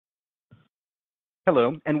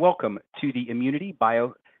Hello, and welcome to the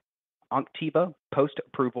ImmunityBio Anktiva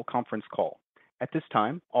post-approval conference call. At this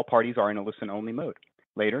time, all parties are in a listen-only mode.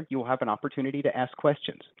 Later, you will have an opportunity to ask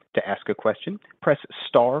questions. To ask a question, press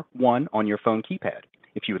star 1 on your phone keypad.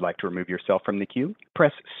 If you would like to remove yourself from the queue,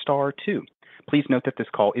 press star 2. Please note that this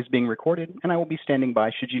call is being recorded, and I will be standing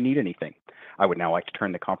by should you need anything. I would now like to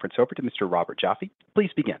turn the conference over to Mr. Robert Jaffe.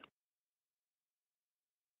 Please begin.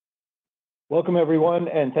 Welcome, everyone,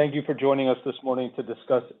 and thank you for joining us this morning to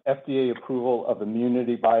discuss FDA approval of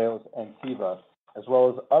ImmunityBio's Anktiva, as well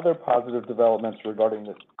as other positive developments regarding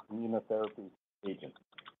this immunotherapy agent.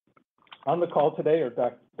 On the call today are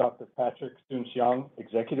Dr. Patrick Soon-Shiong,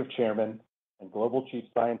 Executive Chairman and Global Chief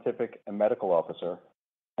Scientific and Medical Officer,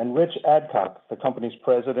 and Rich Adcock, the company's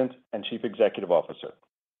President and Chief Executive Officer.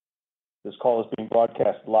 This call is being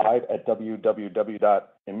broadcast live at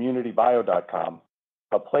www.immunitybio.com.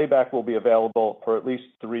 A playback will be available for at least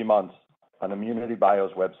 3 months on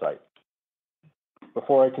ImmunityBio's website.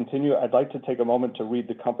 Before I continue, I'd like to take a moment to read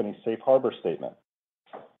the company's safe harbor statement.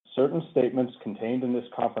 Certain statements contained in this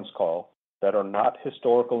conference call that are not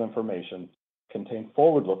historical information contain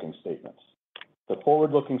forward-looking statements. The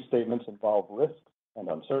forward-looking statements involve risks and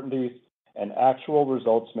uncertainties, and actual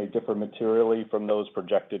results may differ materially from those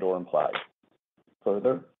projected or implied.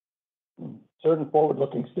 Further, certain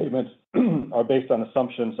forward-looking statements are based on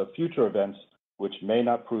assumptions of future events which may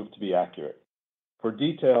not prove to be accurate. For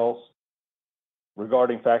details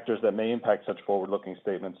regarding factors that may impact such forward-looking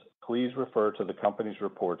statements, please refer to the company's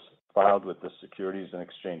reports filed with the Securities and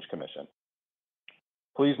Exchange Commission.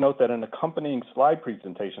 Please note that an accompanying slide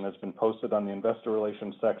presentation has been posted on the Investor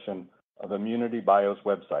Relations section of ImmunityBio's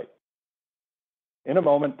website. In a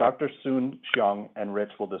moment, Dr. Soon-Shiong and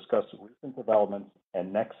Rich will discuss recent developments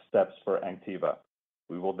and next steps for Anktiva.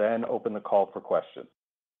 We will then open the call for questions.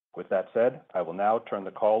 With that said, I will now turn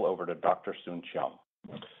the call over to Dr. Soon-Shiong.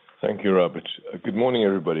 Thank you, Robert. Good morning,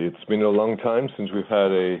 everybody. It's been a long time since we've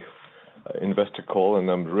had an investor call,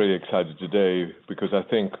 and I'm really excited today because I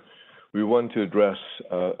think we want to address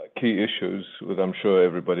key issues that I'm sure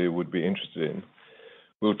everybody would be interested in.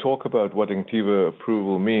 We'll talk about what Anktiva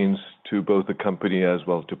approval means to both the company as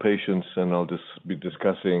well to patients, and I'll just be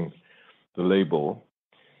discussing the label.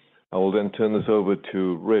 I will then turn this over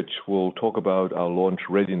to Rich, who will talk about our launch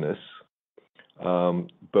readiness,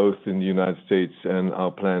 both in the United States and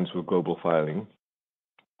our plans for global filing.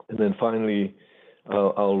 And then finally,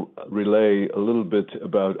 I'll relay a little bit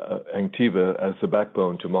about Anktiva as the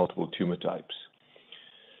backbone to multiple tumor types.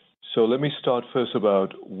 So let me start first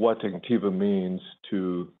about what Anktiva means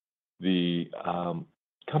to the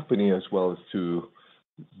company as well as to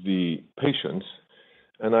the patients.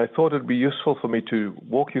 And I thought it'd be useful for me to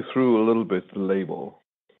walk you through a little bit the label.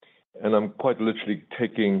 And I'm quite literally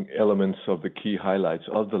taking elements of the key highlights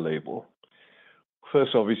of the label.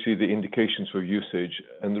 First, obviously, the indications for usage.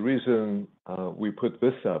 And the reason we put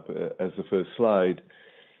this up as the first slide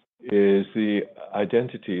is the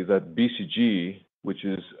identity that BCG, which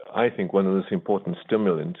is, I think, one of the most important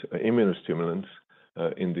immunostimulants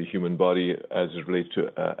in the human body as it relates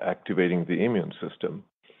to activating the immune system.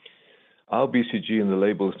 Our BCG in the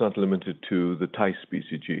label is not limited to the TICE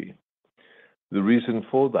BCG. The reason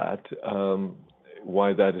for that,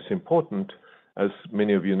 why that is important, as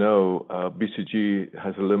many of you know, BCG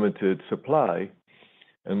has a limited supply.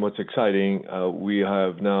 And what's exciting, we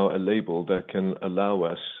have now a label that can allow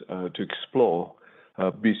us to explore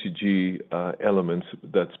BCG elements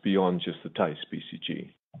that's beyond just the TICE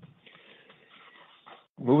BCG.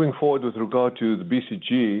 Moving forward with regard to the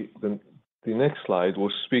BCG, the next slide will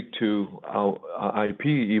speak to our IP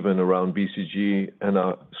even around BCG and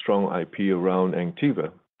our strong IP around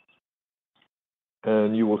Anktiva.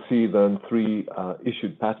 And you will see then 3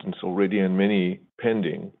 issued patents already and many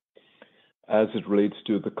pending as it relates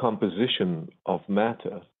to the composition of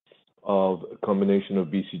matter of a combination of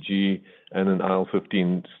BCG and an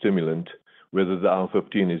IL-15 stimulant, whether the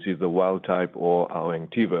IL-15 is either wild type or our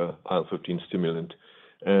Anktiva IL-15 stimulant,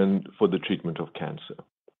 and for the treatment of cancer.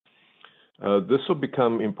 This will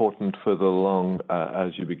become important further along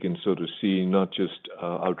as you begin to see not just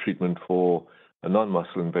our treatment for a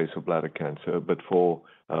non-muscle invasive bladder cancer, but for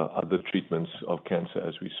other treatments of cancer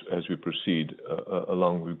as we proceed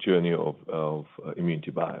along the journey of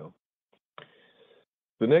ImmunityBio.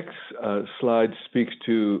 The next slide speaks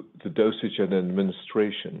to the dosage and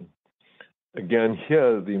administration. Again,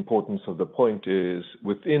 here, the importance of the point is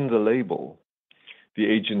within the label, the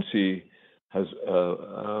agency has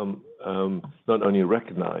not only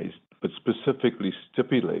recognized, but specifically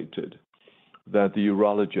stipulated that the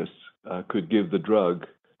urologists could give the drug,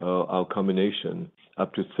 our combination,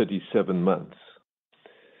 up to 37 months.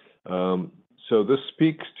 So this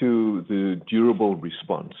speaks to the durable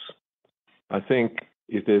response. I think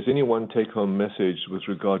if there's any one take-home message with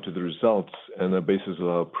regard to the results and the basis of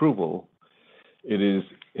our approval, it is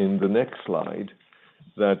in the next slide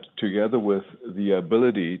that together with the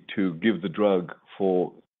ability to give the drug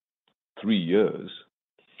for 3 years,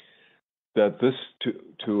 that this,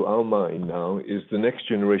 to our mind now, is the next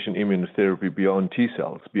generation immunotherapy beyond T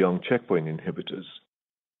cells, beyond checkpoint inhibitors.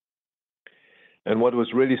 And what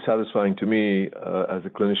was really satisfying to me as a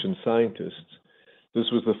clinician scientist, this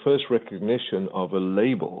was the first recognition of a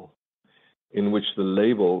label in which the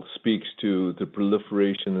label speaks to the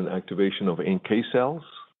proliferation and activation of NK cells,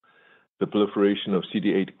 the proliferation of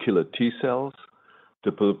CD8 killer T cells,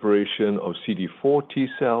 the proliferation of CD4 T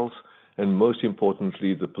cells, and most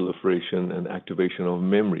importantly, the proliferation and activation of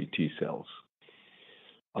memory T cells.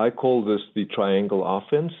 I call this the triangle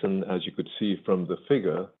offense, and as you could see from the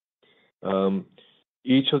figure,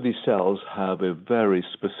 each of these cells have a very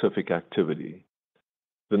specific activity.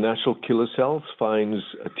 The natural killer cells finds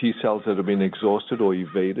T cells that have been exhausted or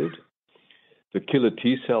evaded. The killer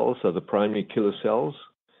T cells are the primary killer cells,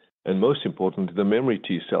 and most importantly, the memory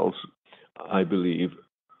T cells, I believe,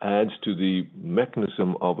 adds to the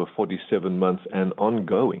mechanism of a 47-month and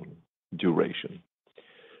ongoing duration.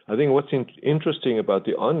 I think what's interesting about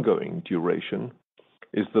the ongoing duration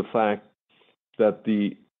is the fact that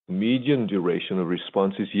the median duration of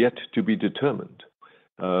response is yet to be determined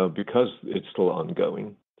because it's still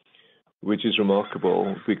ongoing, which is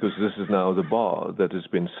remarkable because this is now the bar that has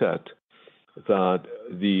been set, that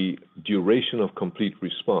the duration of complete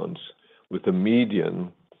response with a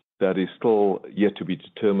median that is still yet to be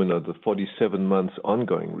determined of the 47 months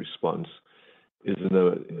ongoing response is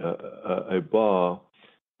a bar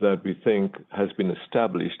that we think has been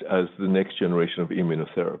established as the next generation of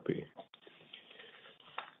immunotherapy.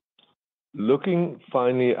 Looking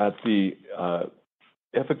finally at the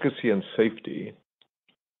efficacy and safety,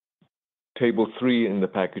 Table 3 in the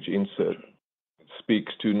package insert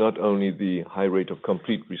speaks to not only the high rate of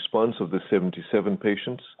complete response of the 77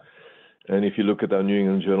 patients, and if you look at our New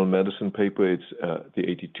England Journal of Medicine paper, it's the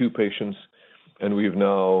 82 patients, and we've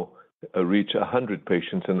now reached 100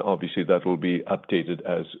 patients, and obviously that will be updated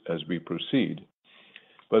as we proceed.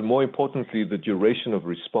 But more importantly, the duration of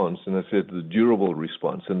response, and I said the durable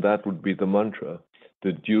response, and that would be the mantra,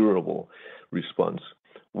 the durable response.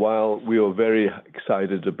 While we are very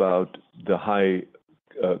excited about the high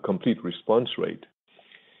complete response rate,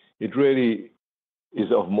 it really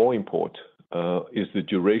is of more import is the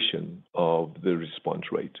duration of the response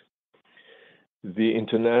rate. The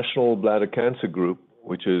International Bladder Cancer Group,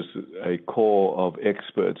 which is a core of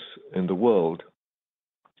experts in the world,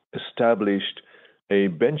 established a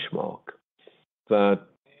benchmark that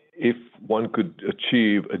if one could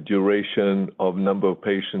achieve a duration of number of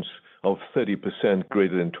patients of 30%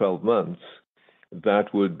 greater than 12 months,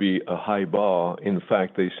 that would be a high bar. In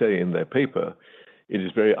fact, they say in their paper, it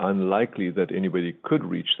is very unlikely that anybody could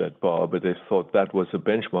reach that bar, but they thought that was a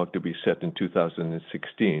benchmark to be set in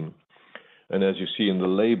 2016. And as you see in the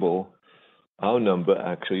label, our number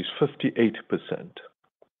actually is 58%.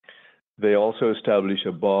 They also established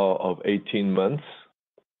a bar of 18 months.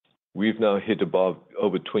 We've now hit above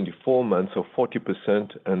over 24 months or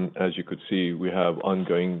 40%, and as you could see, we have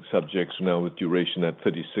ongoing subjects now with duration at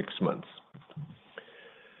 36 months.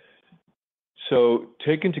 So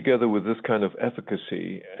taken together with this kind of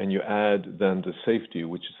efficacy, and you add then the safety,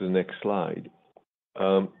 which is the next slide,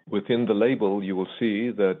 within the label, you will see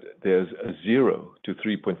that there's a 0 to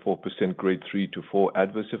 3.4% grade 3 to 4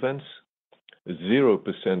 adverse events,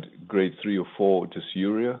 0% grade 3 or 4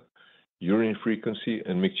 dysuria, urine frequency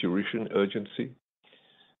and micturition urgency,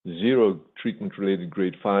 0 treatment-related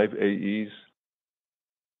grade 5 AEs,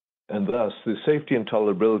 and thus the safety and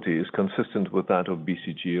tolerability is consistent with that of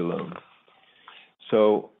BCG alone.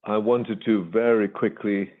 So I wanted to very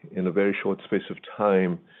quickly, in a very short space of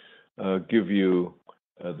time, give you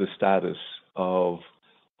the status of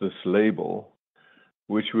this label,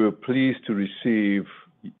 which we were pleased to receive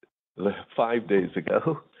 5 days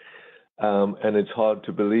ago. And it's hard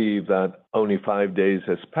to believe that only 5 days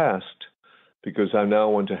has passed, because I now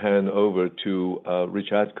want to hand over to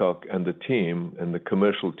Rich Adcock and the team, and the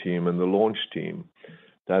commercial team, and the launch team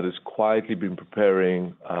that has quietly been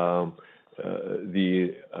preparing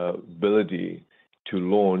the ability to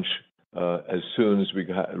launch as soon as we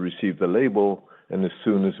receive the label and as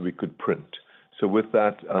soon as we could print. So with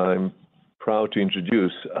that, I'm proud to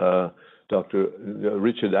introduce Dr.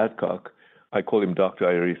 Richard Adcock. I call him doctor.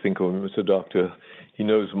 I already think of him as a doctor. He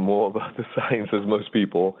knows more about the science as most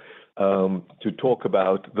people, to talk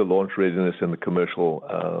about the launch readiness and the commercial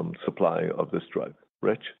supply of this drug.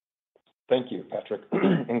 Rich? Thank you, Patrick.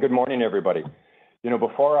 And good morning, everybody. You know,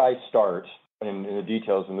 before I start in the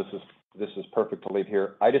details, and this is perfect to leave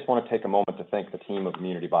here, I just want to take a moment to thank the team of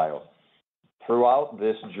ImmunityBio. Throughout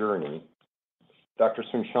this journey, Dr.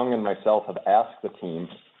 Soon-Shiong and myself have asked the team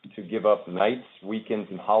to give up nights, weekends,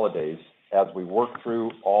 and holidays as we work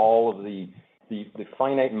through all of the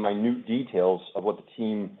finite and minute details of what the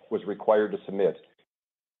team was required to submit.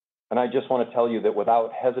 And I just want to tell you that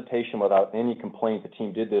without hesitation, without any complaint, the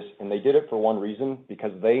team did this, and they did it for one reason,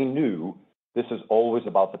 because they knew this is always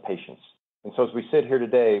about the patients. And so as we sit here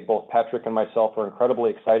today, both Patrick and myself are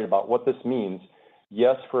incredibly excited about what this means,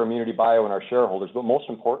 yes, for ImmunityBio and our shareholders, but most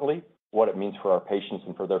importantly, what it means for our patients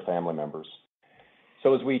and for their family members.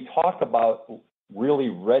 So as we talk about really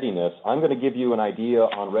readiness, I'm going to give you an idea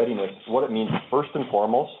on readiness, what it means first and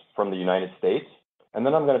foremost from the United States, and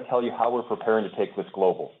then I'm going to tell you how we're preparing to take this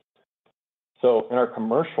global. So in our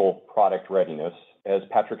commercial product readiness, as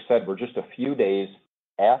Patrick said, we're just a few days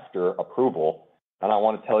after approval, and I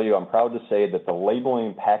want to tell you, I'm proud to say that the labeling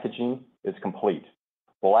and packaging is complete.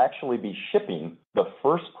 We'll actually be shipping the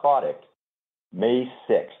first product May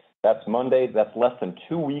 6th. That's Monday. That's less than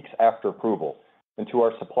 2 weeks after approval. And to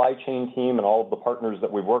our supply chain team and all of the partners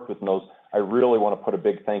that we've worked with in those, I really want to put a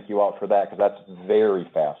big thank you out for that, because that's very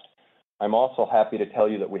fast. I'm also happy to tell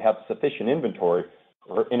you that we have sufficient inventory for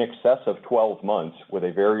in excess of 12 months with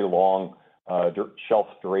a very long shelf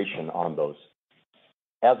duration on those.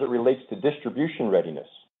 As it relates to distribution readiness,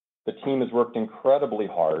 the team has worked incredibly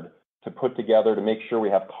hard to put together to make sure we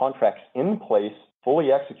have contracts in place,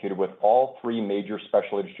 fully executed with all 3 major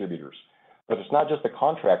specialty distributors. But it's not just a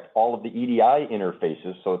contract, all of the EDI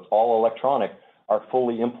interfaces, so it's all electronic, are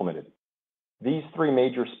fully implemented. These 3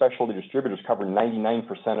 major specialty distributors cover 99%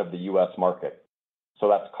 of the US market. So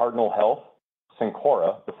that's Cardinal Health,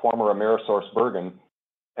 Cencora, the former AmerisourceBergen,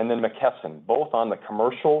 and then McKesson, both on the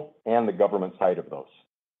commercial and the government side of those.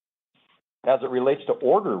 As it relates to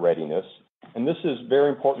order readiness, and this is very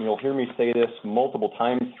important, you'll hear me say this multiple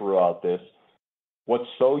times throughout this, what's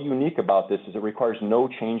so unique about this is it requires no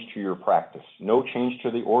change to your practice, no change to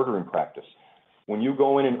the ordering practice. When you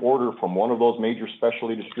go in and order from one of those major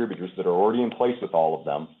specialty distributors that are already in place with all of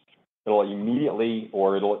them, it'll immediately,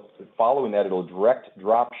 or following that, it'll direct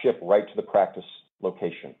drop ship right to the practice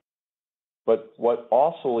location. But what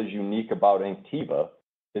also is unique about Anktiva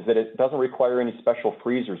is that it doesn't require any special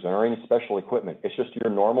freezers or any special equipment. It's just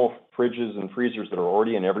your normal fridges and freezers that are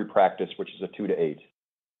already in every practice, which is a 2 to 8.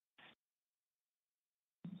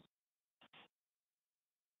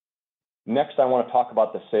 Next, I want to talk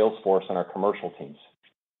about the sales force and our commercial teams.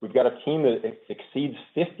 We've got a team that exceeds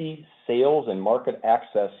 50 sales and market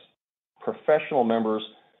access professional members.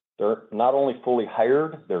 They're not only fully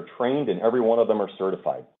hired, they're trained, and every one of them are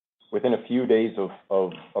certified within a few days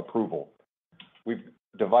of approval. We've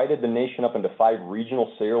divided the nation up into 5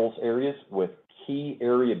 regional sales areas with key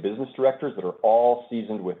area business directors that are all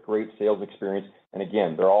seasoned with great sales experience. And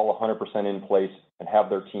again, they're all 100% in place and have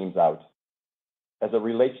their teams out. As it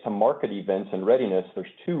relates to market events and readiness, there's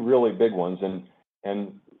 2 really big ones.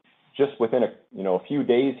 And just within a few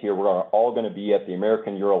days here, we're all going to be at the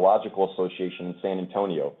American Urological Association in San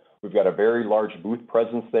Antonio. We've got a very large booth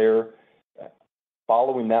presence there.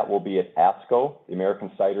 Following that, we'll be at ASCO, the American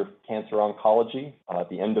Society of Cancer Oncology, at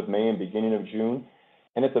the end of May and beginning of June.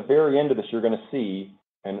 And at the very end of this, you're going to see,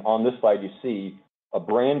 and on this slide you see, a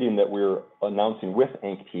branding that we're announcing with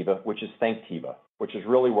Anktiva, which is Thanktiva, which is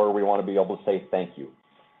really where we want to be able to say thank you.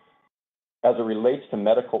 As it relates to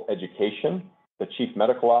medical education, the Chief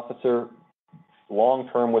Medical Officer,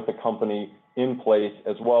 long-term with the company in place,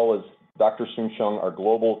 as well as Dr. Soon-Shiong, our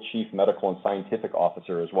Global Chief Medical and Scientific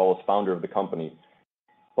Officer, as well as founder of the company.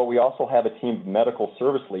 But we also have a team of medical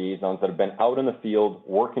service liaisons that have been out in the field,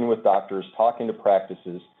 working with doctors, talking to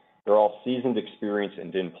practices. They're all seasoned, experienced,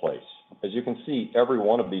 and in place. As you can see, every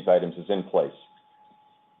one of these items is in place.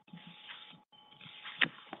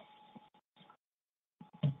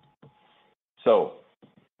 So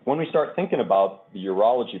when we start thinking about the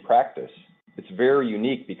urology practice, it's very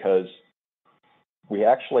unique because we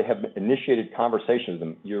actually have initiated conversations with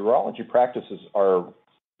them. Urology practices are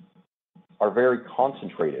very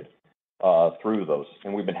concentrated through those.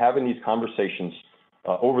 And we've been having these conversations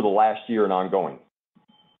over the last year and ongoing.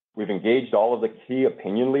 We've engaged all of the key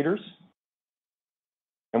opinion leaders.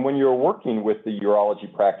 And when you're working with the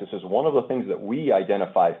urology practices, one of the things that we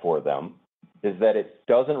identify for them is that it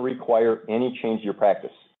doesn't require any change to your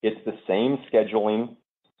practice. It's the same scheduling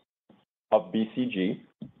of BCG.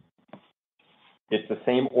 It's the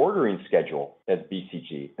same ordering schedule as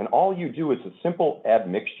BCG. And all you do is a simple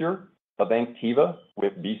admixture of Anktiva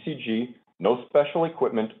with BCG, No special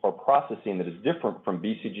equipment or processing that is different from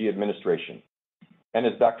BCG administration. And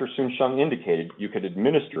as Dr. Soon-Shiong indicated, you could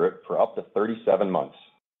administer it for up to 37 months.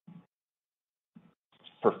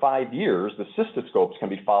 For 5 years, the cystoscopes can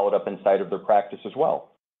be followed up inside of their practice as well.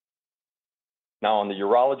 Now, on the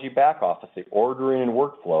urology back office, the ordering and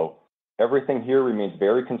workflow, everything here remains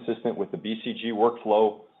very consistent with the BCG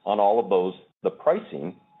workflow on all of those. The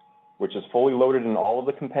pricing, which is fully loaded in all of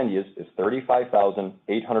the compendias, is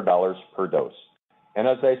 $35,800 per dose. And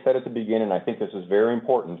as I said at the beginning, I think this is very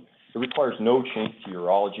important, it requires no change to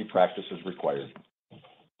urology practices required.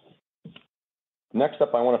 Next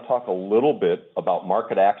up, I want to talk a little bit about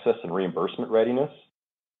market access and reimbursement readiness.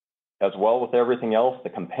 As well with everything else, the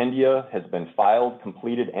compendia has been filed,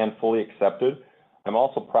 completed, and fully accepted. I'm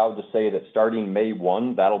also proud to say that starting May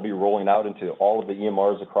 1, that'll be rolling out into all of the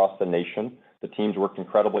EMRs across the nation. The team's worked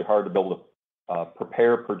incredibly hard to be able to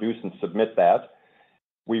prepare, produce, and submit that.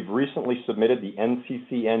 We've recently submitted the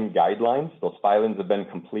NCCN guidelines. Those filings have been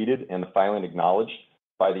completed and the filing acknowledged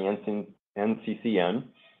by the NCCN.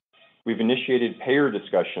 We've initiated payer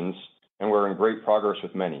discussions, and we're in great progress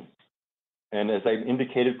with many. And as I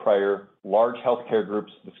indicated prior, large healthcare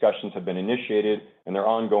groups discussions have been initiated, and they're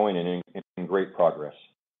ongoing and in great progress.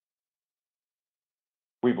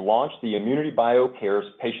 We've launched the ImmunityBio Cares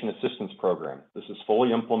Patient Assistance Program. This is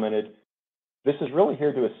fully implemented. This is really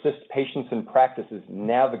here to assist patients and practices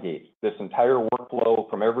navigate this entire workflow,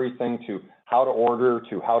 from everything to how to order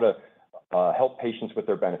to how to help patients with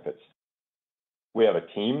their benefits. We have a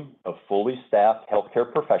team of fully staffed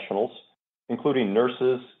healthcare professionals, including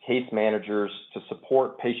nurses, case managers, to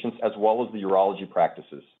support patients as well as the urology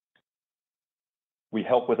practices. We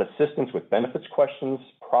help with assistance with benefits questions,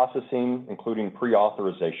 processing, including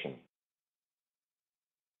pre-authorization.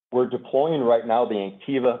 We're deploying right now the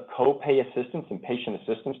Anktiva Copay Assistance and Patient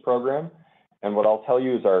Assistance Program. And what I'll tell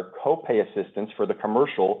you is our copay assistance for the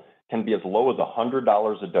commercial can be as low as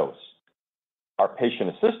 $100 a dose. Our Patient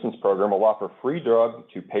Assistance Program will offer free drug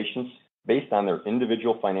to patients based on their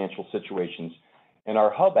individual financial situations. And our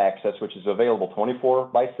hub access, which is available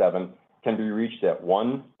 24/7, can be reached at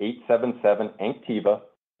 1-877-ANKTIVA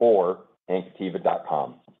or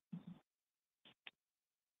anktiva.com.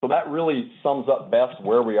 So that really sums up best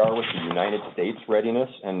where we are with the United States readiness,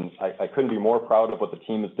 and I couldn't be more proud of what the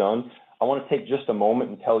team has done. I want to take just a moment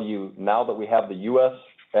and tell you, now that we have the US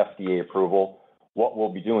FDA approval, what we'll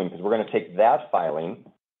be doing, because we're going to take that filing,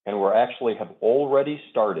 and we're actually have already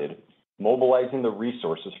started mobilizing the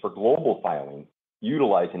resources for global filing,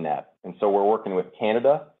 utilizing that. And so we're working with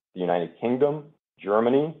Canada, the United Kingdom,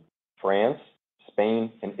 Germany, France,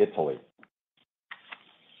 Spain, and Italy.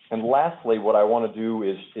 And lastly, what I want to do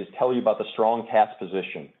is tell you about the strong cash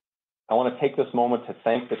position. I want to take this moment to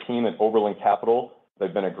thank the team at Oberlin Capital.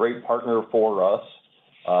 They've been a great partner for us.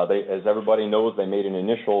 As everybody knows, they made an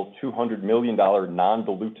initial $200 million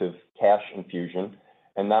non-dilutive cash infusion,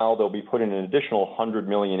 and now they'll be putting an additional $100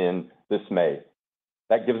 million in this May.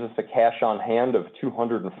 That gives us a cash on hand of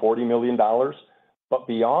 $240 million, but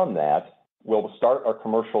beyond that, we'll start our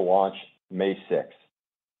commercial launch May 6th.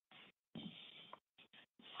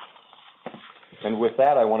 And with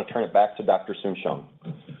that, I want to turn it back to Dr. Soon-Shiong.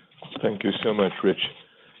 Thank you so much, Rich.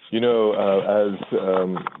 You know, as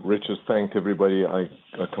Rich has thanked everybody, I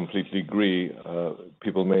completely agree.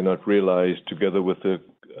 People may not realize, together with the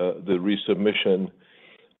resubmission,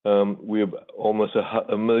 we have almost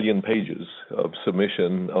a million pages of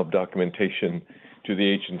submission of documentation to the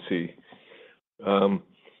agency.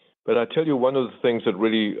 But I tell you, one of the things that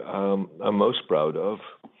really I'm most proud of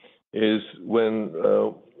is when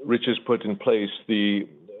Rich has put in place the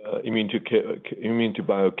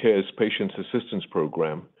ImmunityBio Cares Patient Assistance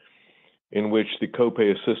Program, in which the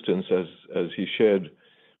copay assistance, as he shared,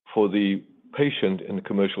 for the patient in the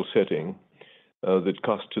commercial setting, that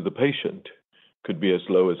cost to the patient could be as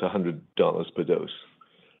low as $100 per dose.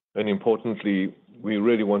 And importantly, we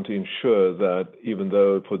really want to ensure that even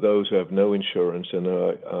though for those who have no insurance and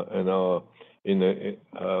are in a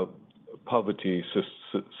poverty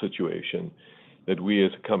situation, that we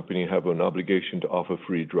as a company have an obligation to offer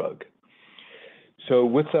free drug. So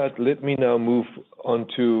with that, let me now move on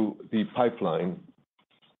to the pipeline.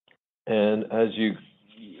 And as you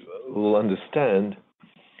will understand,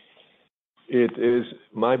 it is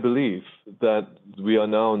my belief that we are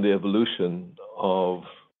now in the evolution of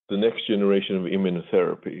the next generation of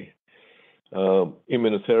immunotherapy.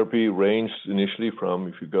 Immunotherapy ranged initially from,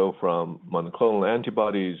 if you go from monoclonal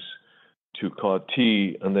antibodies to CAR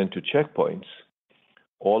T and then to checkpoints,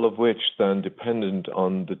 all of which then dependent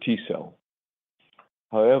on the T cell.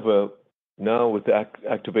 However, now with the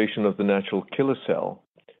activation of the natural killer cell,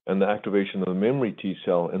 and the activation of the memory T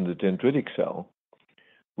cell and the dendritic cell,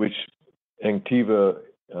 which Anktiva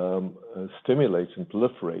stimulates and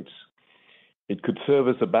proliferates, it could serve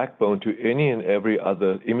as a backbone to any and every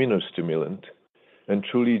other immunostimulant and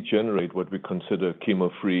truly generate what we consider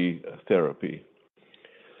chemo-free therapy.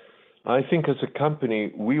 I think as a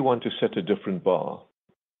company, we want to set a different bar.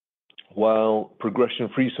 While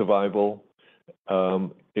progression-free survival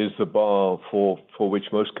is the bar for which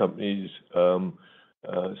most companies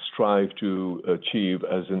strive to achieve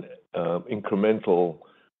as an incremental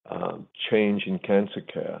change in cancer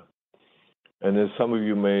care. And as some of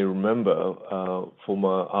you may remember from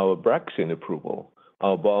our Abraxane approval,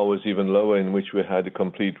 our bar was even lower, in which we had a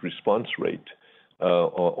complete response rate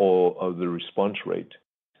or the response rate,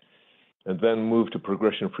 and then move to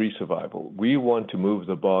progression-free survival. We want to move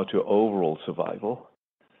the bar to overall survival,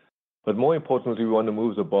 but more importantly, we want to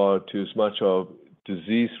move the bar to as much of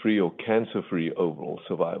disease-free or cancer-free overall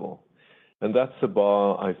survival. And that's the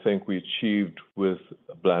bar I think we achieved with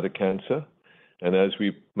bladder cancer. And as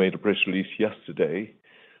we made a press release yesterday,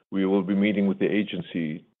 we will be meeting with the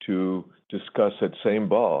agency to discuss that same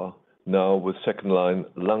bar now with second-line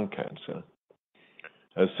lung cancer.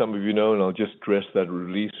 As some of you know, and I'll just address that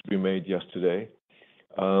release we made yesterday,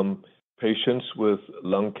 patients with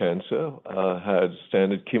lung cancer had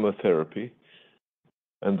standard chemotherapy,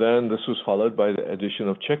 and then this was followed by the addition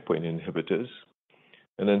of checkpoint inhibitors.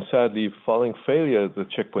 And then sadly, following failure of the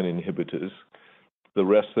checkpoint inhibitors, the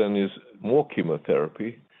rest then is more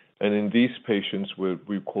chemotherapy. And in these patients, what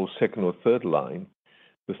we call second or third line,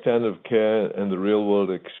 the standard of care and the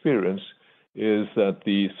real-world experience is that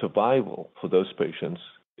the survival for those patients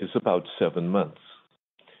is about 7 months.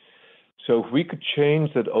 So if we could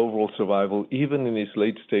change that overall survival, even in these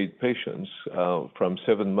late-stage patients, from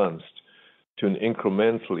 7 months to an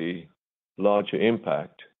incrementally larger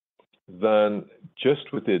impact, then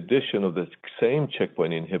just with the addition of the same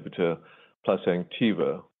checkpoint inhibitor plus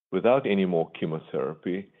Anktiva, without any more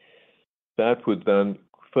chemotherapy, that would then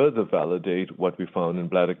further validate what we found in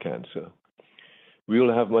bladder cancer. We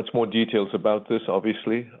will have much more details about this,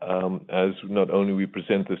 obviously, as not only we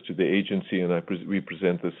present this to the agency and we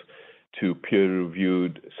present this to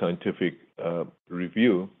peer-reviewed scientific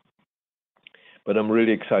review, but I'm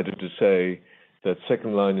really excited to say that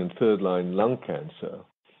second-line and third-line lung cancer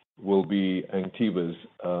will be Anktiva's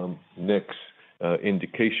next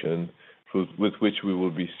indication with which we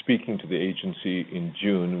will be speaking to the agency in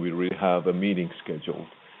June. We really have a meeting scheduled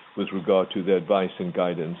with regard to their advice and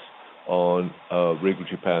guidance on a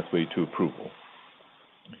regulatory pathway to approval.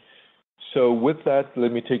 So with that,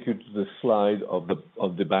 let me take you to the slide of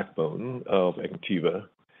the backbone of Anktiva.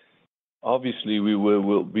 Obviously, we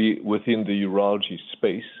will be within the urology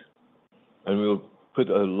space, and we'll put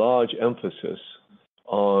a large emphasis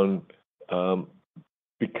on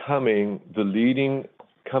becoming the leading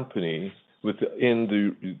company within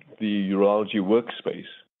the urology workspace,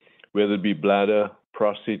 whether it be bladder,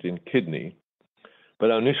 prostate, and kidney. But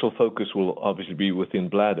our initial focus will obviously be within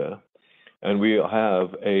bladder. And we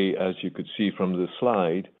have as you could see from the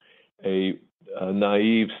slide, a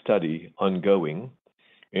naive study ongoing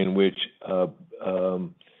in which the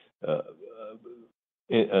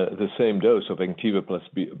same dose of Anktiva plus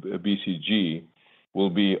BCG will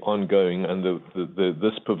be ongoing, and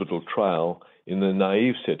this pivotal trial in the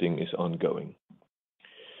naive setting is ongoing.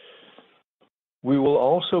 We will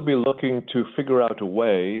also be looking to figure out a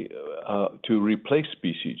way to replace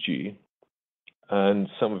BCG. And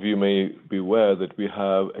some of you may be aware that we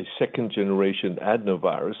have a second-generation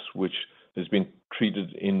adenovirus, which has been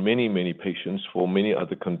treated in many, many patients for many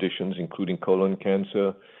other conditions, including colon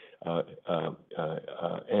cancer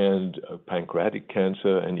and pancreatic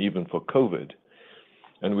cancer, and even for COVID.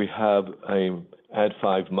 And we have a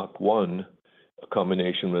Ad5-MUC1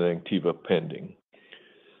 combination with Anktiva pending.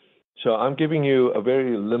 So I'm giving you a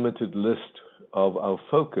very limited list of our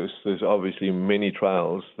focus. There's obviously many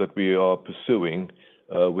trials that we are pursuing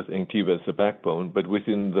with Anktiva as the backbone, but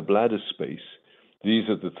within the bladder space, these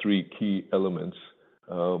are the three key elements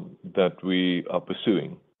that we are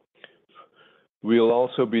pursuing. We'll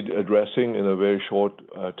also be addressing in a very short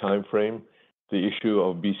time frame the issue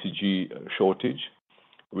of BCG shortage.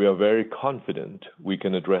 We are very confident we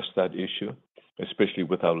can address that issue, especially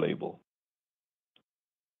with our label.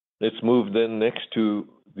 Let's move then next to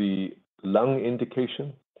the lung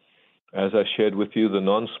indication. As I shared with you, the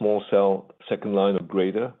non-small cell second line or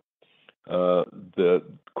greater, the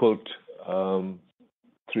quote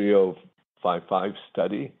 3055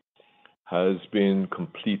 study has been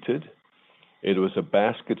completed. It was a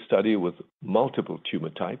basket study with multiple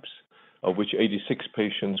tumor types, of which 86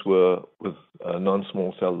 patients were with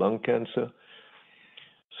non-small cell lung cancer.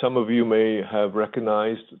 Some of you may have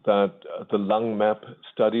recognized that the lung map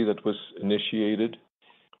study that was initiated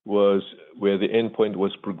was where the endpoint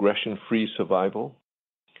was progression-free survival.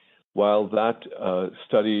 While that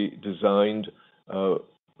study designed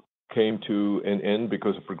came to an end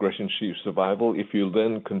because of progression-free survival, if you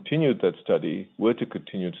then continued that study, were to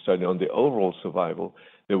continue to study on the overall survival,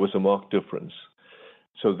 there was a marked difference.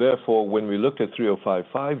 So therefore, when we looked at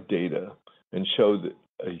 3055 data and showed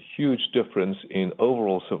a huge difference in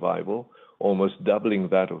overall survival, almost doubling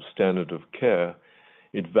that of standard of care,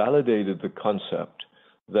 it validated the concept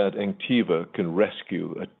that Anktiva can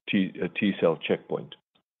rescue a T-cell checkpoint.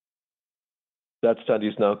 That study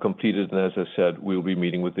is now completed, and as I said, we'll be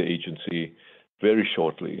meeting with the agency very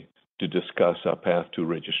shortly to discuss our path to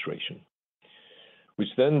registration, which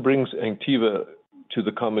then brings Anktiva to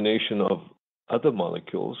the combination of other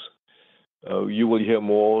molecules. You will hear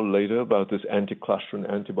more later about this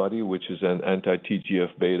anti-clusterin antibody, which is an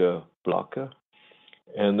anti-TGF-beta blocker.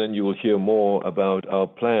 And then you will hear more about our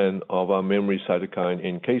plan of our memory cytokine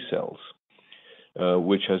NK cells,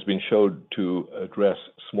 which has been shown to address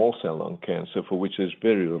small cell lung cancer, for which there's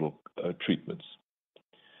very little treatments.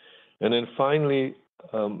 And then finally,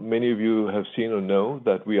 many of you have seen or know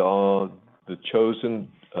that we are the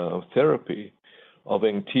chosen therapy of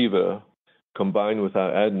Anktiva combined with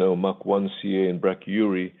our adeno, MUC1-CA, and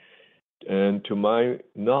brachyury. And to my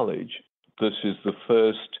knowledge, this is the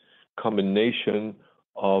first combination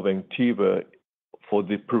of Anktiva for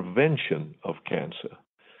the prevention of cancer.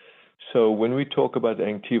 So when we talk about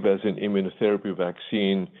Anktiva as an immunotherapy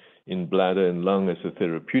vaccine in bladder and lung as a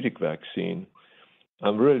therapeutic vaccine,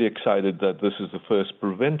 I'm really excited that this is the first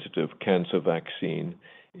preventative cancer vaccine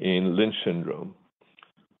in Lynch syndrome.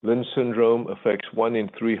 Lynch syndrome affects 1 in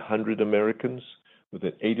 300 Americans with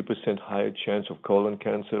an 80% higher chance of colon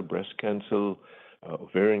cancer, breast cancer,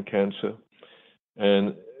 ovarian cancer.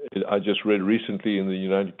 And I just read recently in the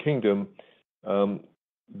United Kingdom, 80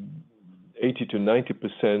 to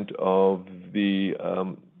 90% of the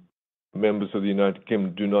members of the United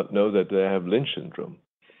Kingdom do not know that they have Lynch syndrome.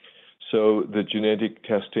 So the genetic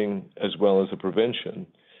testing as well as the prevention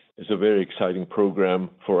is a very exciting program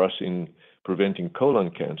for us in preventing colon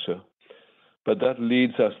cancer. But that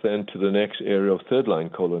leads us then to the next area of third-line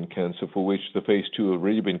colon cancer, for which the phase 2 have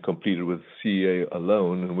already been completed with CEA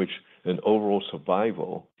alone, in which an overall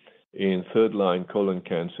survival in third-line colon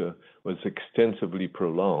cancer was extensively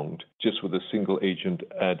prolonged just with a single agent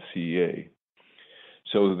CEA.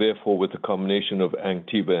 So therefore, with the combination of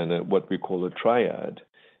Anktiva and what we call a triad,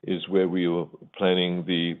 is where we were planning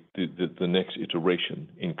the next iteration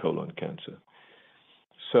in colon cancer.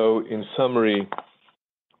 So in summary,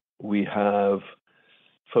 we have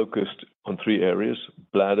focused on 3 areas: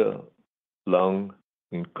 bladder, lung,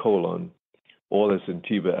 and colon, all as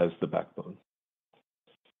Anktiva as the backbone.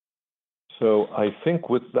 So I think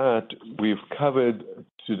with that, we've covered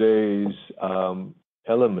today's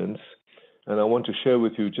elements, and I want to share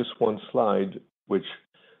with you just one slide, which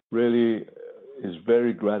really is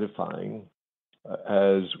very gratifying,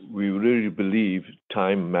 as we really believe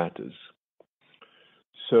time matters.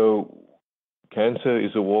 So cancer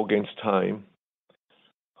is a war against time.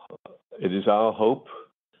 It is our hope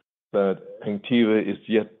that Anktiva is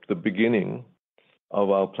yet the beginning of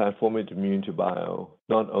our platform at ImmunityBio,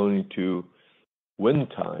 not only to win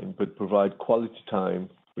time, but provide quality time,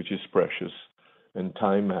 which is precious, and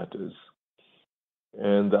time matters.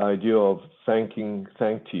 And the idea of thanking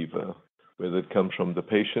Anktiva, whether it comes from the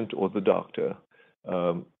patient or the doctor,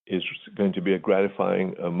 is going to be a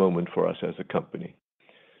gratifying moment for us as a company.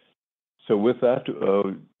 So with that,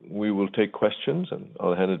 we will take questions, and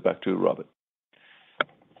I'll hand it back to Robert.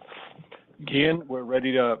 Gian, we're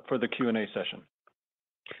ready for the Q&A session.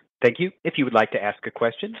 Thank you. If you would like to ask a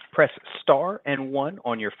question, press star and 1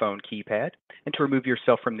 on your phone keypad. And to remove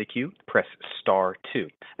yourself from the queue, press star 2.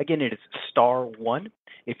 Again, it is star 1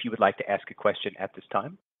 if you would like to ask a question at this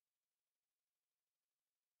time.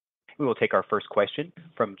 We will take our first question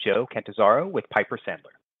from Joe Catanzaro with Piper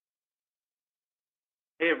Sandler.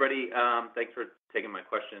 Hey, everybody. Thanks for taking my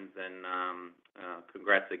questions, and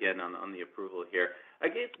congrats again on the approval here. I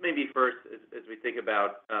guess maybe first, as we think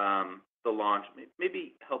about the launch,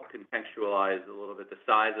 maybe help contextualize a little bit the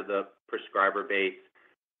size of the prescriber base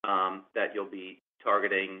that you'll be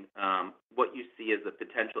targeting, what you see as the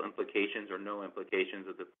potential implications or no implications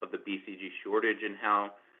of the BCG shortage, and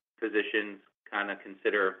how physicians kind of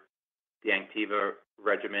consider the Anktiva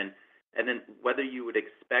regimen, and then whether you would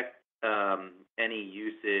expect any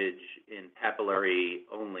usage in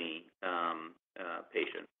papillary-only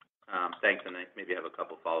patients. Thanks, and I maybe have a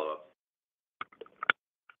couple follow-ups.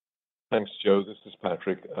 Thanks, Joe. This is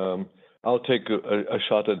Patrick. I'll take a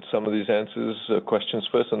shot at some of these questions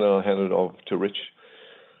first, and then I'll hand it off to Rich.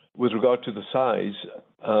 With regard to the size,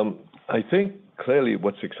 I think clearly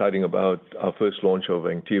what's exciting about our first launch of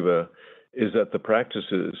Anktiva is that the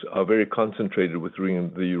practices are very concentrated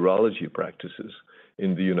within the urology practices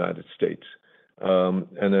in the United States.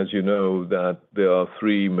 And as you know, that there are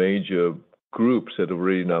three major groups that have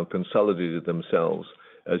really now consolidated themselves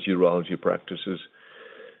as urology practices.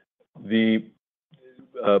 The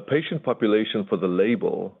patient population for the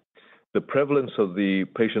label, the prevalence of the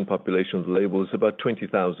patient population of the label is about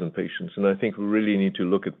 20,000 patients. And I think we really need to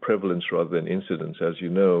look at prevalence rather than incidence. As you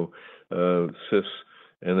know, CIS,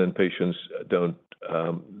 and then patients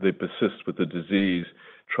they persist with the disease,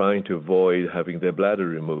 trying to avoid having their bladder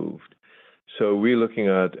removed. So we're looking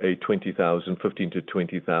at a 15 to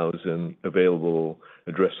 20,000 available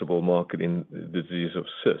addressable market in the disease of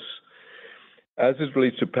CIS. As it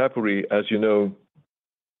relates to papillary, as you know,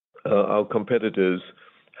 our competitors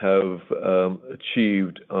have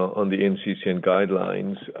achieved on the NCCN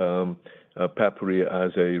guidelines papillary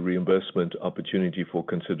as a reimbursement opportunity for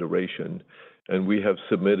consideration. And we have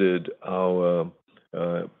submitted our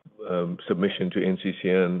submission to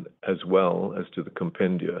NCCN as well as to the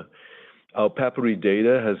compendia. Our papillary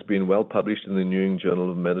data has been well published in the New England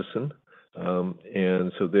Journal of Medicine.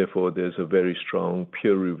 And so therefore, there's a very strong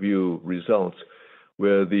peer review results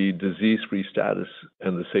where the disease-free status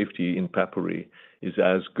and the safety in papillary is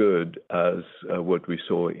as good as what we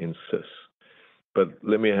saw in CIS. But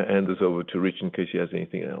let me hand this over to Rich in case he has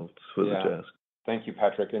anything else further to ask. Thank you,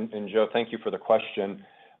 Patrick. And Joe, thank you for the question.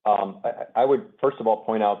 I would first of all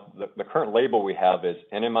point out the current label we have is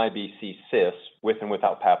NMIBC CIS with and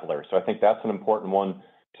without papillary. So I think that's an important one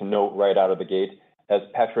to note right out of the gate. As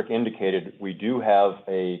Patrick indicated, we do have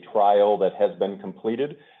a trial that has been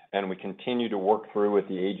completed, and we continue to work through with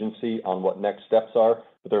the agency on what next steps are.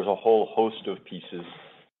 But there's a whole host of pieces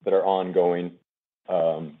that are ongoing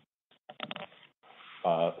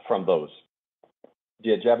from those. Do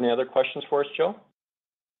you have any other questions for us, Joe?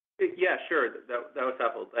 Yeah, sure. That was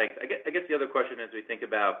helpful. Thanks. I guess the other question as we think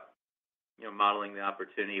about, modeling the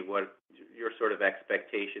opportunity, what your sort of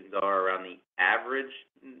expectations are around the average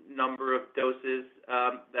number of doses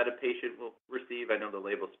that a patient will receive. I know the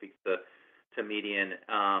label speaks to median.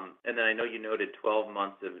 And then I know you noted 12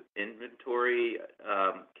 months of inventory.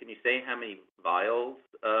 Can you say how many vials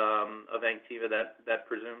of Anktiva that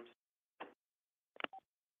presumes?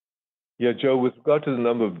 Yeah, Joe, with regard to the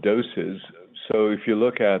number of doses, so if you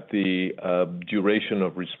look at the duration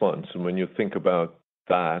of response, and when you think about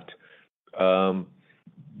that,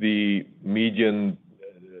 the median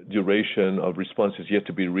duration of response is yet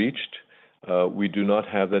to be reached. We do not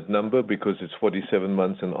have that number because it's 47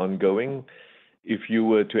 months and ongoing. If you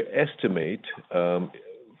were to estimate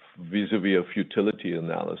vis-a-vis a futility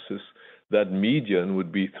analysis, that median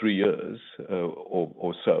would be 3 years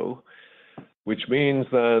or so, which means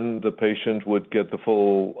then the patient would get the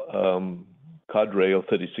full cadre of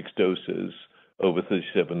 36 doses over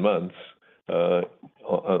 37 months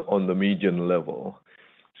on the median level.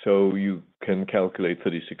 So you can calculate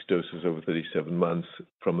 36 doses over 37 months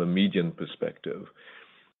from a median perspective.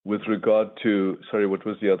 With regard to, sorry, what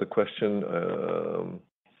was the other question?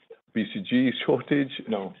 BCG shortage?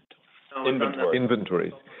 No.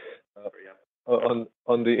 Inventory.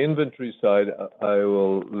 On the inventory side, I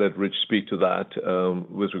will let Rich speak to that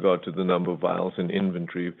with regard to the number of vials in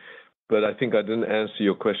inventory. But I think I didn't answer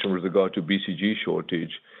your question with regard to BCG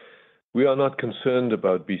shortage. We are not concerned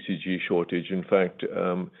about BCG shortage. In fact,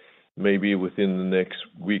 maybe within the next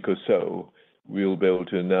week or so, we'll be able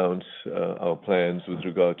to announce our plans with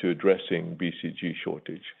regard to addressing BCG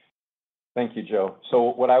shortage. Thank you, Joe.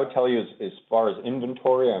 So what I would tell you is, as far as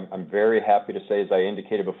inventory, I'm very happy to say, as I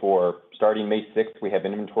indicated before, starting May 6th, we have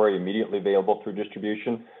inventory immediately available through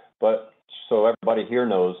distribution. But so everybody here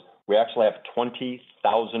knows, we actually have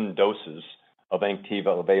 20,000 doses of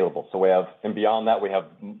Anktiva available. So we have, and beyond that, we have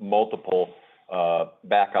multiple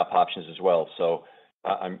backup options as well. So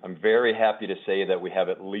I'm very happy to say that we have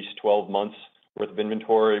at least 12 months worth of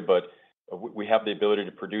inventory, but we have the ability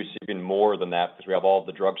to produce even more than that because we have all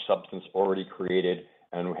the drug substance already created,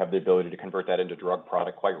 and we have the ability to convert that into drug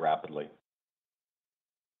product quite rapidly.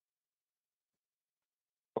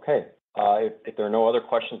 Okay, if there are no other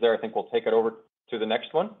questions there, I think we'll take it over to the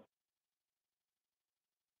next one.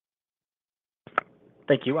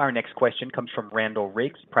 Thank you. Our next question comes from Randall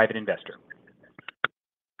Riggs, private investor.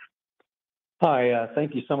 Hi,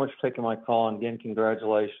 thank you so much for taking my call. And again,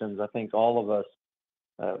 congratulations. I think all of us,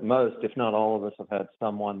 most, if not all of us, have had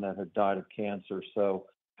someone that had died of cancer. So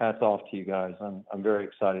hats off to you guys. I'm very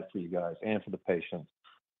excited for you guys and for the patients.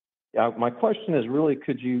 My question is really,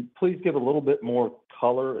 could you please give a little bit more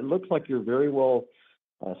color? It looks like you're very well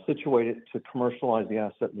situated to commercialize the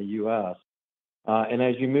asset in the U.S. And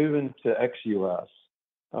as you move into ex-U.S.,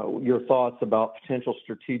 your thoughts about potential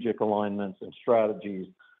strategic alignments and strategies,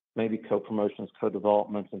 maybe co-promotions,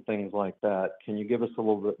 co-developments, and things like that. Can you give us a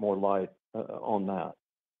little bit more light on that?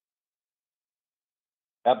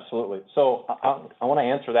 Absolutely. So I want to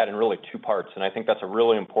answer that in really two parts, and I think that's a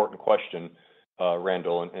really important question,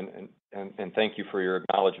 Randall, and thank you for your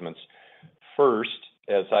acknowledgments. First,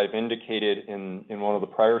 as I've indicated in one of the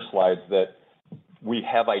prior slides, that we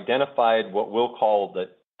have identified what we'll call the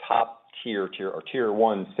top tier or tier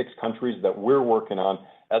 1, 6 countries that we're working on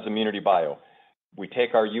as ImmunityBio. We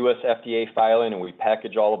take our US FDA filing and we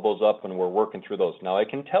package all of those up and we're working through those. Now, I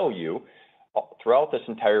can tell you throughout this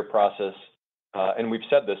entire process, and we've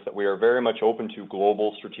said this, that we are very much open to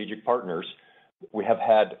global strategic partners. We have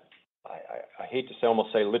had, I hate to say,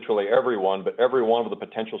 almost say literally everyone, but every one of the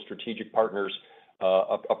potential strategic partners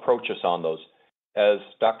approach us on those. As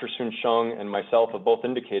Dr. Soon-Shiong and myself have both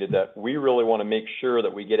indicated, that we really want to make sure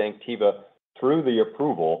that we get Anktiva through the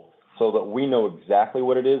approval so that we know exactly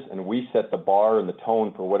what it is and we set the bar and the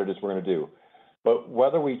tone for what it is we're going to do. But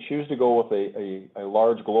whether we choose to go with a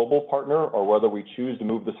large global partner or whether we choose to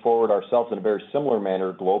move this forward ourselves in a very similar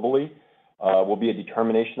manner globally will be a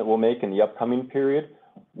determination that we'll make in the upcoming period.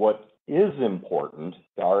 What is important,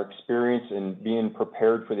 our experience in being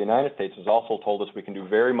prepared for the United States has also told us we can do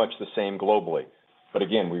very much the same globally. But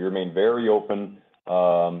again, we remain very open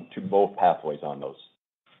to both pathways on those.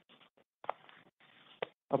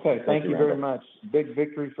 Okay, thank you very much. Big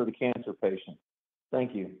victory for the cancer patient.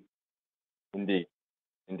 Thank you. Indeed.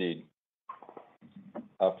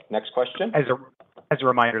 Next question. As a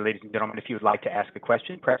reminder, ladies and gentlemen, if you would like to ask a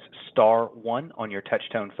question, press star 1 on your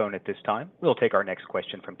touch-tone phone at this time. We'll take our next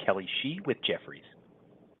question from Kelly Shi with Jefferies.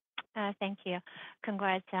 Thank you.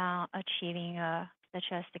 Congrats on achieving such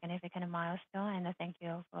a significant milestone, and thank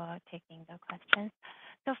you for taking the questions.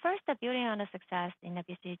 So first, building on the success in the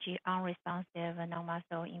BCG unresponsive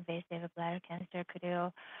non-muscle invasive bladder cancer, could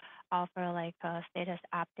you offer like a status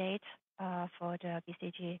update for the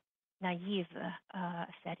BCG naive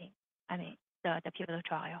setting? I mean, the pivotal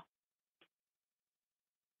trial.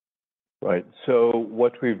 Right. So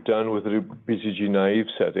what we've done with the BCG naive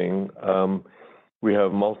setting, we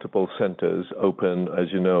have multiple centers open, as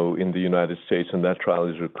you know, in the United States, and that trial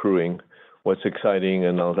is accruing. What's exciting,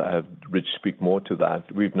 and I'll have Rich speak more to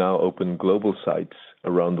that, we've now opened global sites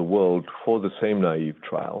around the world for the same naive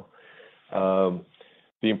trial.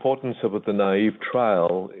 The importance of the naive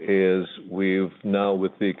trial is we've now,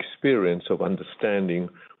 with the experience of understanding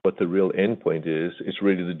what the real endpoint is, it's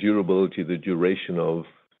really the durability, the duration of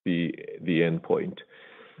the endpoint.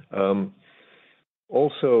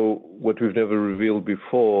 Also, what we've never revealed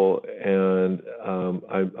before, and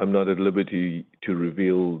I'm not at liberty to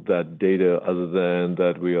reveal that data other than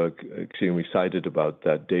that we are extremely excited about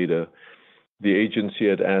that data. The agency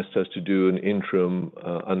had asked us to do an interim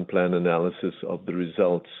unplanned analysis of the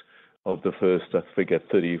results of the first, I forget,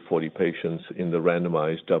 30, 40 patients in the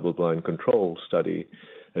randomized double-blind control study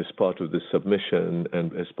as part of the submission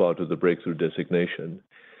and as part of the breakthrough designation.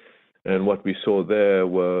 And what we saw there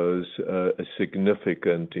was a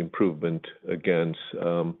significant improvement against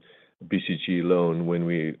BCG alone when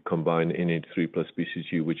we combine N83 plus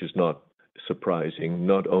BCG, which is not surprising,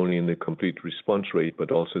 not only in the complete response rate, but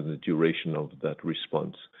also in the duration of that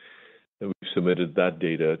response. And we submitted that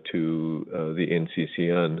data to the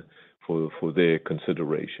NCCN for their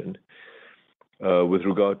consideration. With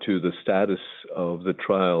regard to the status of the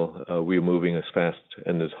trial, we're moving as fast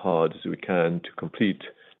and as hard as we can to complete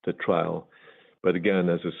the trial. But again,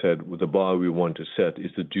 as I said, the bar we want to set is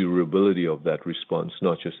the durability of that response,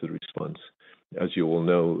 not just the response. As you all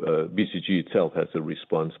know, BCG itself has a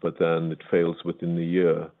response, but then it fails within the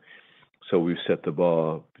year. So we've set the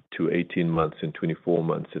bar to 18 months and 24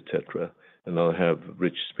 months, etc. And I'll have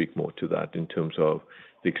Rich speak more to that in terms of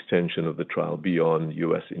the extension of the trial beyond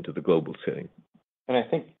US into the global setting. And I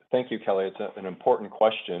think, thank you, Kelly. It's an important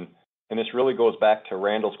question. And this really goes back to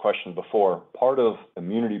Randall's question before. Part of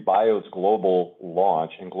ImmunityBio's global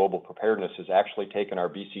launch and global preparedness has actually taken our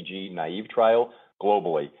BCG naive trial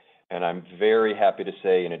globally. And I'm very happy to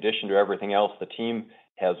say, in addition to everything else, the team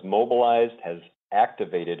has mobilized, has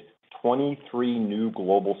activated 23 new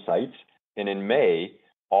global sites. And in May,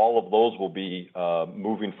 all of those will be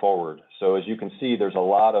moving forward. So as you can see, there's a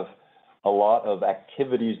lot of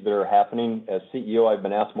activities that are happening. As CEO, I've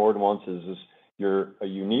been asked more than once, you're a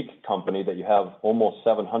unique company that you have almost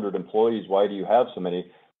 700 employees. Why do you have so many?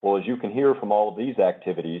 Well, as you can hear from all of these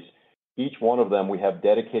activities, each one of them, we have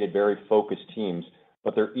dedicated, very focused teams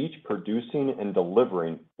but they're each producing and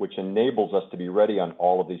delivering, which enables us to be ready on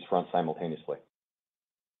all of these fronts simultaneously.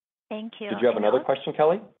 Thank you. Did you have another question,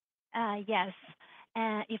 Kelly? Yes,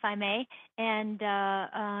 if I may. And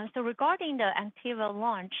so regarding the Anktiva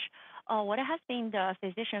launch, what has been the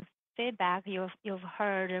physician feedback you've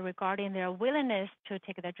heard regarding their willingness to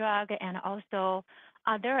take the drug, and also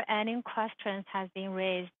are there any questions has been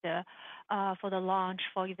raised for the launch,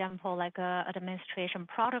 for example, like administration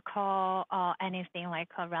protocol or anything like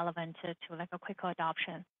relevant to like a quicker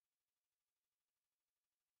adoption?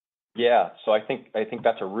 Yeah, so I think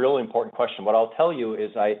that's a really important question. What I'll tell you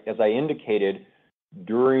is, as I indicated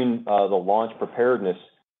during the launch preparedness,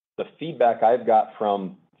 the feedback I've got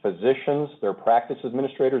from physicians, their practice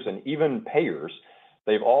administrators, and even payers,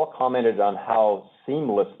 they've all commented on how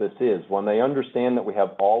seamless this is. When they understand that we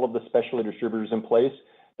have all of the specialty distributors in place,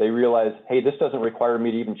 they realize, hey, this doesn't require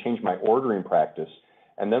me to even change my ordering practice.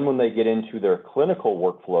 And then when they get into their clinical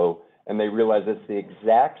workflow and they realize it's the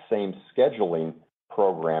exact same scheduling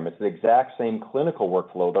program, it's the exact same clinical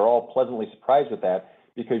workflow, they're all pleasantly surprised with that,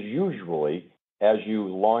 because usually as you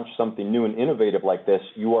launch something new and innovative like this,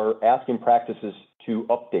 you are asking practices to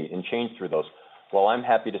update and change through those. Well, I'm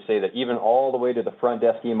happy to say that even all the way to the front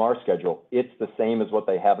desk EMR schedule, it's the same as what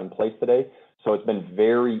they have in place today. So it's been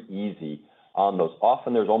very easy on those.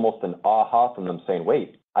 Often there's almost an aha from them saying,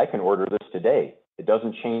 wait, I can order this today. It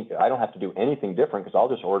doesn't change. I don't have to do anything different because I'll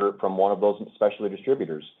just order it from one of those specialty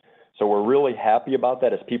distributors. So we're really happy about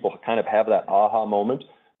that as people kind of have that aha moment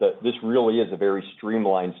that this really is a very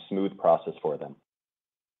streamlined, smooth process for them.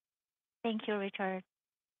 Thank you, Richard.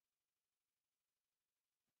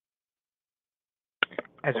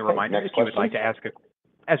 As a reminder, if you'd like to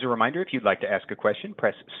ask a question,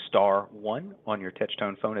 press star 1 on your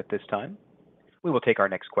touch-tone phone at this time. We will take our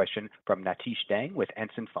next question from Natish Dang with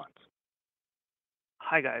Ensign Funds.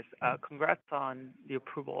 Hi, guys. Congrats on the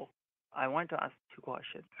approval. I wanted to ask 2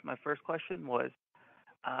 questions. My first question was,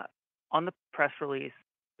 on the press release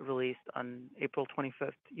released on April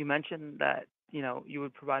 25th, you mentioned that, you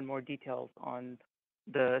would provide more details on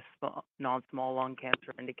the non-small lung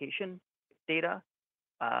cancer indication data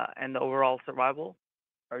and the overall survival.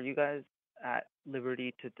 Are you guys at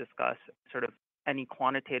liberty to discuss sort of any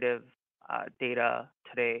quantitative data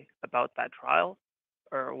today about that trial,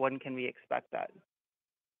 or when can we expect that?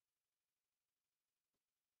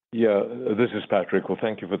 Yeah, this is Patrick. Well,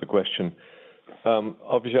 thank you for the question.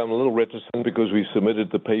 Obviously, I'm a little reticent because we submitted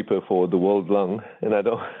the paper for the World Lung, and I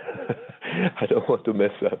don't, I don't want to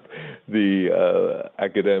mess up the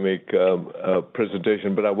academic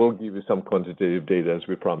presentation, but I will give you some quantitative data as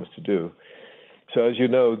we promised to do. So as you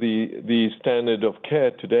know, the standard of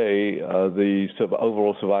care today, the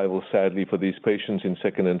overall survival, sadly, for these patients in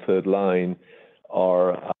second and third line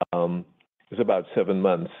is about 7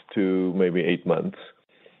 months to maybe 8 months.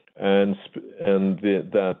 And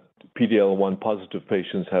that PD-L1 positive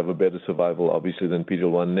patients have a better survival, obviously, than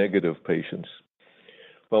PD-L1 negative patients.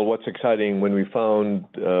 Well, what's exciting when we found,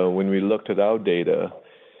 when we looked at our data,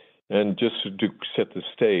 and just to set the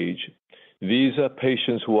stage, these are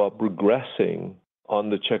patients who are progressing on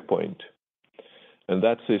the checkpoint. And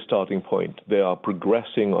that's their starting point. They are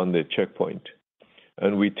progressing on their checkpoint.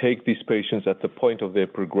 And we take these patients at the point of their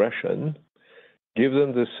progression, give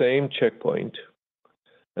them the same checkpoint,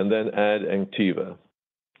 and then add Anktiva.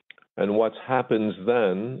 And what happens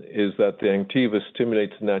then is that the Anktiva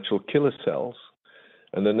stimulates natural killer cells,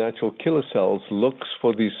 and the natural killer cells looks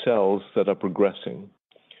for these cells that are progressing.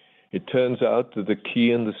 It turns out that the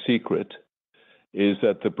key and the secret is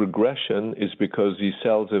that the progression is because these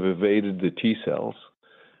cells have evaded the T cells.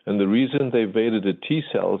 And the reason they evaded the T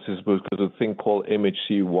cells is because of a thing called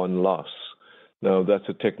MHC1 loss. Now, that's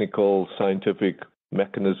a technical scientific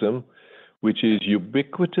mechanism which is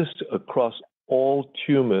ubiquitous across all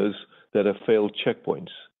tumors that have failed checkpoints.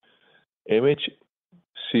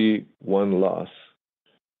 MHC1 loss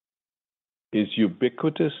is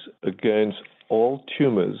ubiquitous against all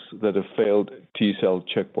tumors that have failed T cell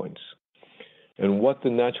checkpoints. And what the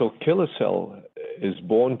natural killer cell is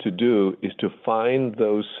born to do is to find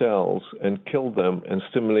those cells and kill them and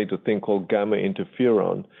stimulate a thing called gamma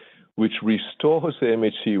interferon, which restores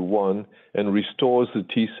the MHC1 and restores the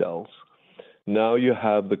T cells. Now you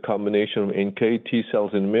have the combination of NK T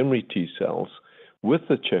cells and memory T cells with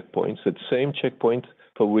the checkpoints, that same checkpoint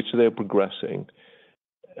for which they're progressing.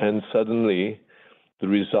 And suddenly, the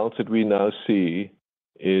results that we now see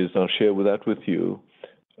is, I'll share that with you,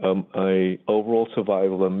 a overall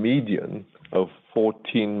survival, a median of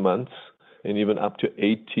 14 months and even up to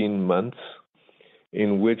 18 months,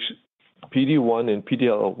 in which PD-1 and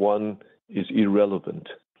PD-L1 is irrelevant.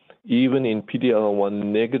 Even in PD-L1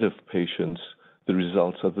 negative patients, the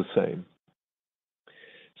results are the same.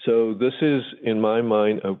 So this is, in my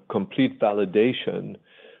mind, a complete validation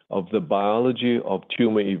of the biology of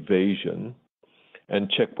tumor evasion and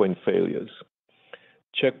checkpoint failures.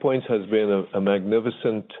 Checkpoints has been a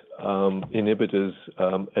magnificent inhibitors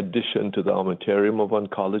addition to the armamentarium of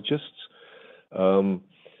oncologists.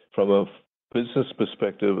 From a business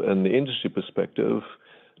perspective and the industry perspective,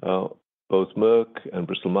 both Merck and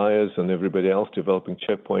Bristol Myers and everybody else developing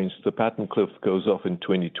checkpoints, the patent cliff goes off in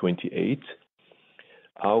 2028.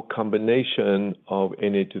 Our combination of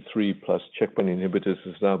NA-3 plus checkpoint inhibitors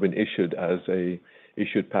has now been issued as a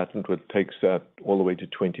issued patent, which takes that all the way to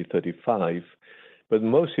 2035. But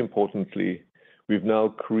most importantly, we've now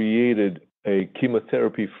created a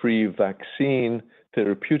chemotherapy-free vaccine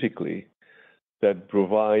therapeutically that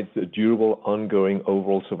provides a durable, ongoing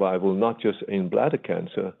overall survival, not just in bladder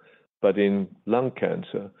cancer, but in lung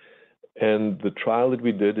cancer. And the trial that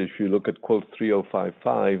we did, if you look at quote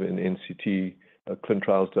 3055 in NCT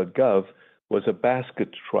clinicaltrials.gov, was a basket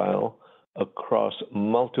trial across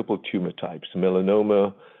multiple tumor types,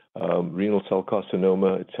 melanoma, renal cell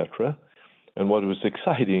carcinoma, etc. And what was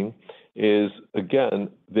exciting is, again,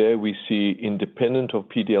 there we see independent of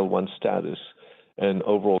PD-L1 status and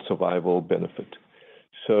overall survival benefit.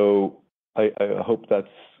 So I hope that's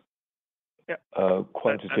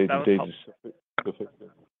quantitative data sufficient.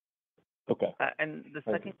 Okay. And the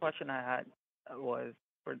second question I had was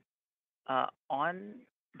for on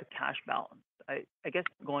the cash balance. I guess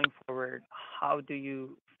going forward, how do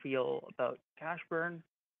you feel about cash burn,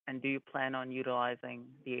 and do you plan on utilizing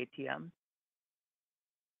the ATM?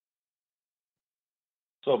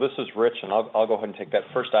 So this is Rich, and I'll go ahead and take that.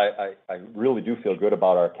 First, I really do feel good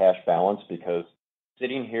about our cash balance, because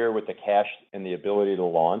sitting here with the cash and the ability to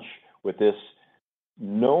launch with this,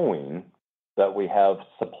 knowing that we have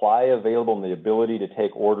supply available and the ability to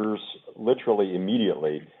take orders literally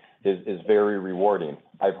immediately is very rewarding.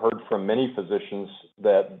 I've heard from many physicians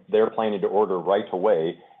that they're planning to order right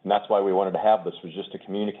away, and that's why we wanted to have this, was just to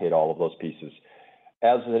communicate all of those pieces.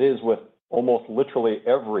 As it is with almost literally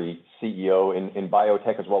every CEO in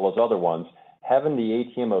biotech as well as other ones, having the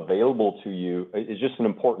ATM available to you is just an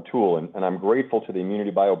important tool, and I'm grateful to the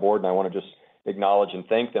ImmunityBio board, and I want to just acknowledge and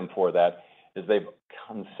thank them for that, is they've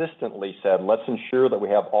consistently said, let's ensure that we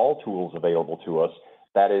have all tools available to us,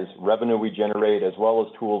 that is revenue we generate, as well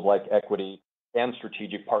as tools like equity and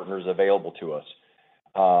strategic partners available to us.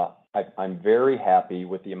 I'm very happy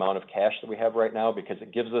with the amount of cash that we have right now, because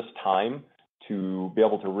it gives us time to be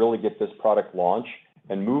able to really get this product launched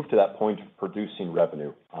and move to that point of producing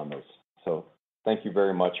revenue on those. So thank you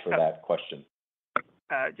very much for that question.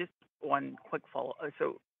 Just one quick follow-up.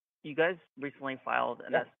 So you guys recently filed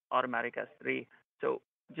an automatic S3. So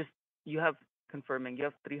just you have confirming you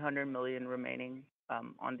have $300 million remaining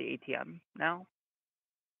on the ATM now?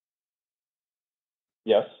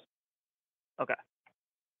 Yes. Okay.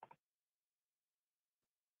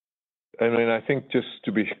 I mean, I think just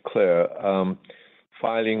to be clear,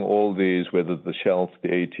 filing all these, whether the shelf, the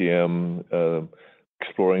ATM,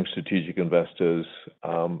 exploring strategic investors,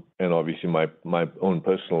 and obviously my own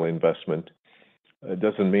personal investment,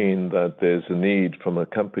 doesn't mean that there's a need from a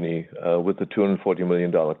company with the $240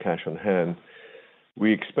 million cash on hand.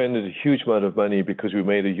 We expended a huge amount of money because we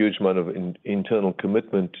made a huge amount of internal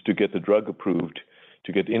commitment to get the drug approved,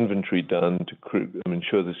 to get inventory done, to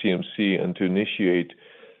ensure the CMC, and to initiate,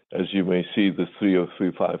 as you may see, the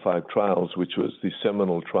 30355 trials, which was the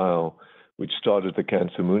seminal trial which started the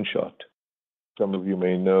Cancer Moonshot. Some of you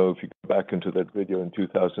may know, if you go back into that video in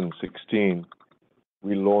 2016,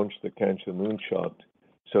 we launched the Cancer Moonshot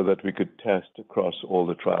so that we could test across all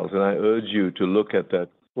the trials. And I urge you to look at that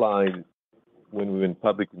slide when we went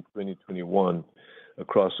public in 2021,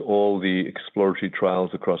 across all the exploratory trials,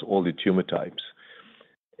 across all the tumor types.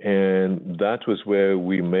 And that was where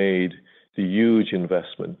we made the huge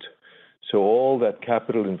investment. So all that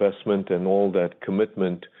capital investment and all that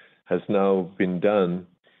commitment has now been done,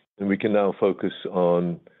 and we can now focus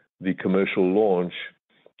on the commercial launch,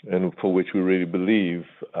 and for which we really believe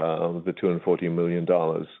the $240 million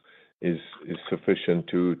is sufficient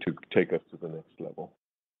to take us to the next level.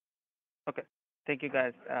 Okay. Thank you,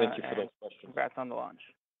 guys. Thank you for those questions. Congrats on the launch.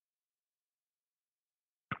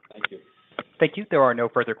 Thank you. Thank you. There are no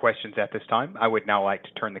further questions at this time. I would now like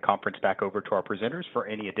to turn the conference back over to our presenters for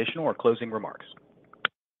any additional or closing remarks.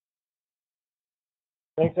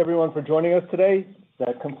 Thanks, everyone, for joining us today.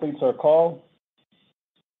 That completes our call.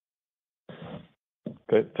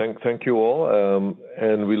 Okay, thank you all,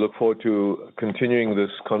 and we look forward to continuing this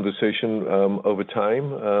conversation over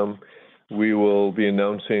time. We will be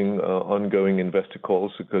announcing ongoing investor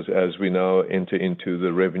calls, because as we now enter into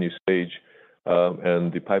the revenue stage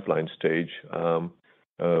and the pipeline stage, our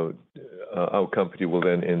company will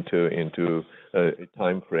then enter into a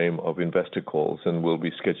time frame of investor calls, and we'll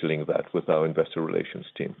be scheduling that with our investor relations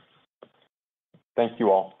team. Thank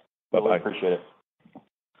you all. Bye-bye. Really appreciate it.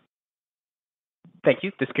 Thank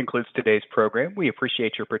you. This concludes today's program. We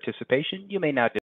appreciate your participation. You may now